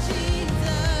of Jesus.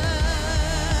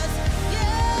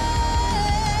 Yeah,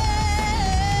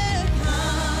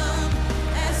 come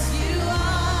as you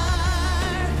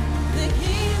are. The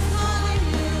King is calling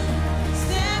you.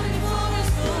 Stand before His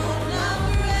throne of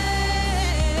grace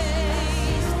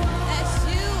as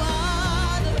you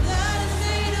are. The blood has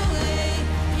made a way.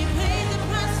 He paid the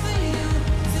price for you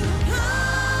to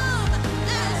come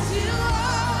as you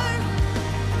are.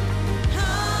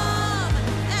 Come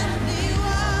and be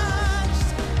washed.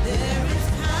 There is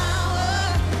power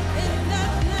in the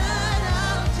blood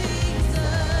of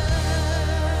Jesus.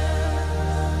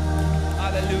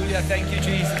 Hallelujah. Thank you,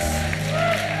 Jesus.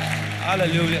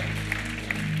 Hallelujah.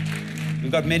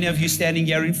 We've got many of you standing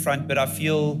here in front, but I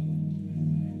feel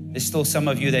there's still some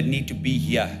of you that need to be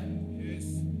here.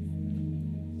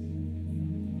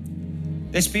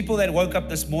 There's people that woke up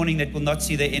this morning that will not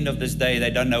see the end of this day. They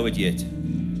don't know it yet.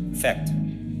 Fact.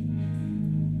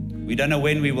 We don't know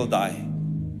when we will die.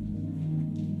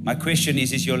 My question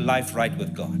is your life right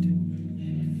with God?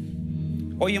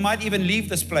 Or you might even leave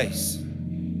this place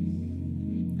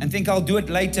and think, I'll do it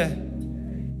later,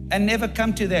 and never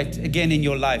come to that again in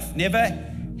your life. Never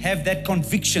have that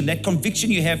conviction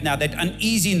you have now, that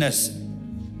uneasiness.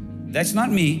 That's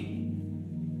not me.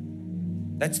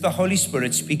 That's the Holy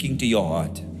Spirit speaking to your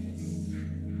heart.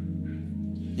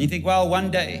 You think, well, one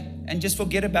day, and just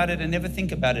forget about it and never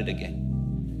think about it again.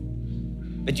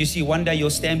 But you see, one day you'll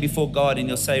stand before God and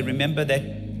you'll say, remember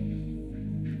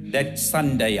that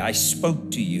Sunday I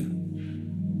spoke to you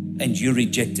and you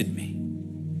rejected me.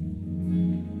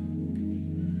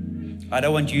 I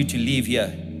don't want you to leave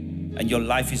here and your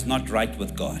life is not right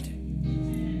with God.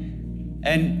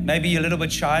 And maybe you're a little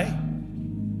bit shy.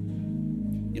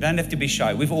 You don't have to be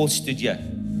shy. We've all stood here.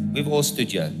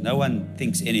 No one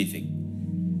thinks anything.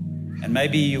 And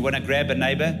maybe you want to grab a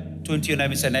neighbor, turn to your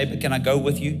neighbor and say, neighbor, can I go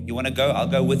with you? You want to go? I'll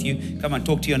go with you. Come on,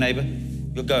 talk to your neighbor.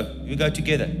 You'll go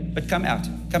together. But come out.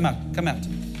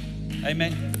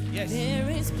 Amen. Yes. There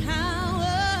is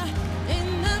power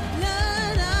in the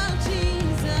blood of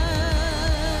Jesus.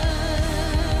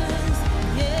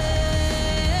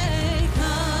 Yeah,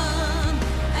 come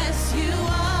as you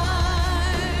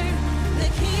are. The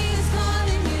King is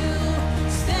calling you.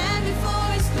 Stand before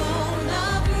His throne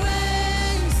of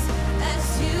grace as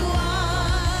you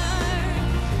are.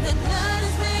 The blood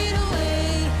has made a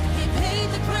way. He paid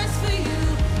the price for you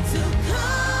to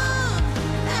come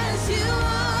as you are.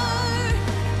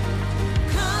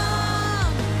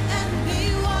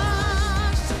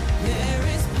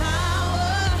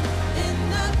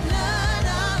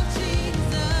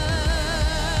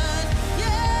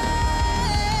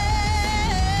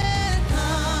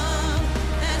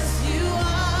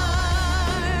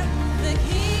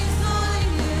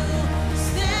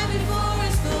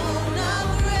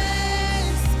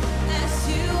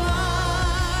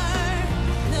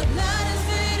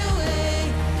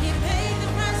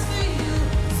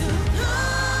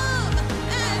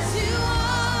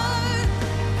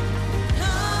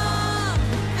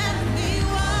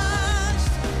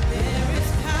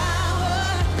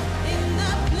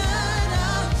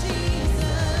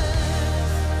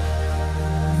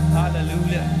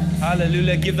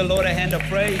 Hallelujah. Give the Lord a hand of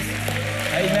praise.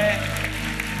 Amen.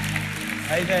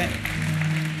 Amen.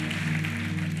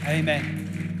 Amen.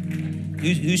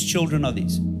 Whose children are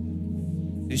these?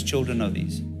 Whose children are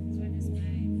these?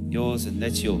 Yours, and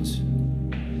that's yours.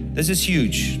 This is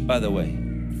huge, by the way.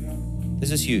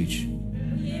 This is huge.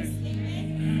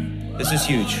 This is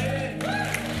huge.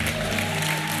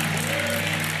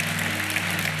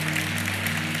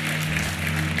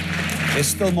 There's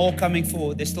still more coming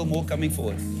forward. There's still more coming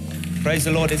forward. Praise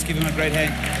the Lord. Let's give him a great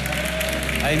hand.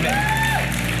 Amen.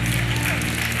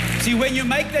 See, when you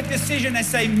make that decision and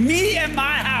say, me and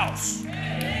my house,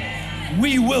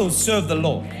 we will serve the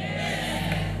Lord.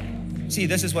 See,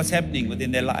 this is what's happening within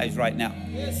their lives right now.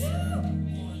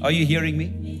 Are you hearing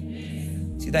me?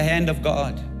 See, the hand of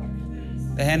God.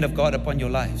 The hand of God upon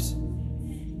your lives.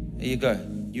 There you go.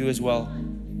 You as well.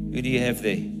 Who do you have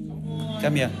there?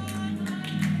 Come here.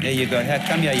 There you go.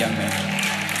 Come here, young man.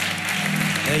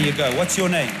 There you go. What's your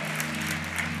name?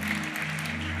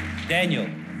 Daniel.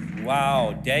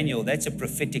 Wow, Daniel, that's a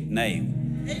prophetic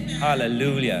name.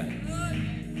 Hallelujah.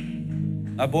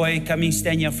 My boy, coming,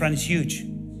 stand here in front is huge.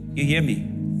 You hear me?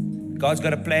 God's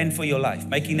got a plan for your life,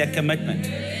 making that commitment.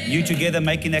 You together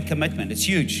making that commitment. It's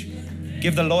huge.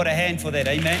 Give the Lord a hand for that.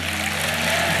 Amen.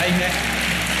 Amen.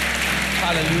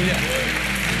 Hallelujah.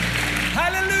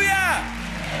 Hallelujah.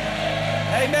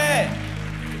 Amen.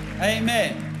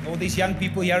 Amen. All these young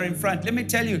people here in front. Let me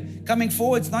tell you, coming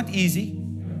forward is not easy.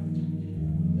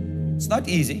 It's not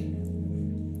easy.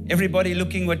 Everybody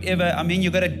looking whatever. I mean, you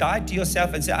got to die to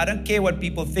yourself and say, I don't care what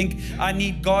people think. I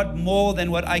need God more than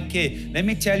what I care. Let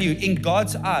me tell you, in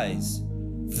God's eyes,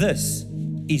 this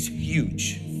is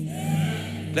huge.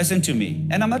 Listen to me.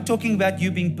 And I'm not talking about you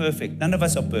being perfect. None of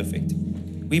us are perfect.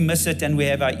 We miss it and we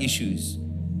have our issues.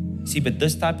 See, but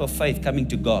this type of faith coming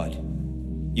to God,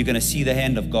 you're going to see the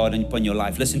hand of God upon your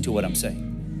life. Listen to what I'm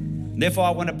saying. Therefore,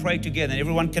 I want to pray together. And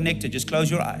everyone connected, just close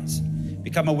your eyes.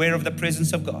 Become aware of the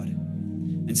presence of God.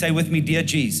 And say with me, dear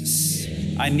Jesus,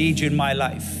 I need you in my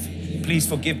life. Please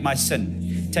forgive my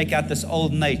sin. Take out this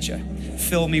old nature.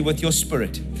 Fill me with your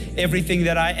spirit. Everything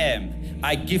that I am,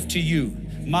 I give to you.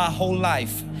 My whole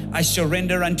life, I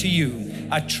surrender unto you.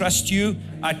 I trust you.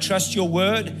 I trust your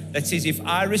word that says if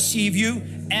I receive you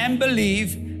and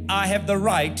believe, I have the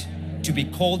right to be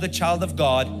called the child of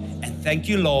God. And thank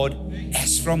you, Lord,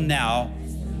 as from now,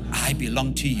 I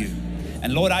belong to you.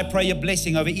 And Lord, I pray a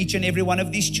blessing over each and every one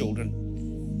of these children.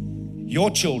 Your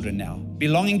children now,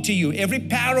 belonging to you. Every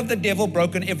power of the devil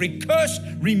broken, every curse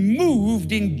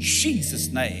removed in Jesus'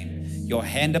 name. Your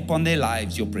hand upon their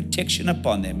lives, your protection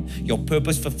upon them, your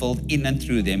purpose fulfilled in and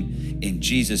through them. In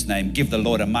Jesus' name, give the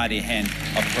Lord a mighty hand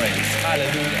of praise.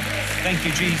 Hallelujah. Thank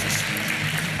you, Jesus.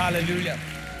 Hallelujah.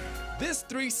 This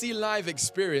 3C Live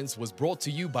experience was brought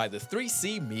to you by the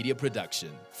 3C Media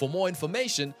Production. For more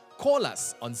information, call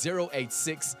us on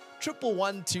 086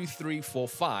 111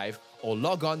 2345 or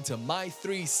log on to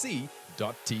my3c.tv.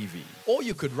 Or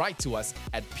you could write to us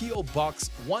at P.O.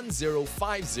 Box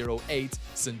 10508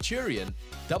 Centurion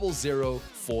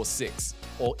 0046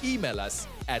 or email us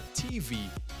at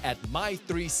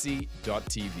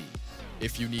tv@my3c.tv.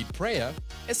 If you need prayer,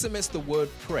 SMS the word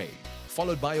pray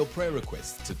followed by your prayer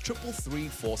request to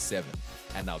 33347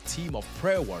 and our team of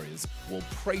prayer warriors will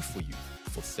pray for you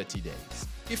for 30 days.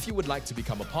 If you would like to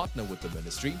become a partner with the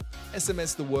ministry,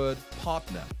 SMS the word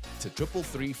partner to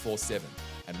 33347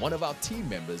 and one of our team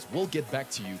members will get back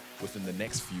to you within the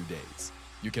next few days.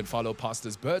 You can follow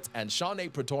Pastors Bert and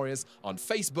Bert Pretorius on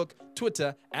Facebook,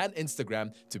 Twitter, and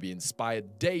Instagram to be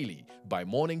inspired daily by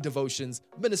morning devotions,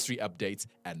 ministry updates,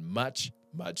 and much,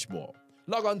 much more.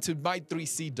 Log on to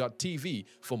my3c.tv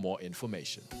for more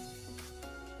information.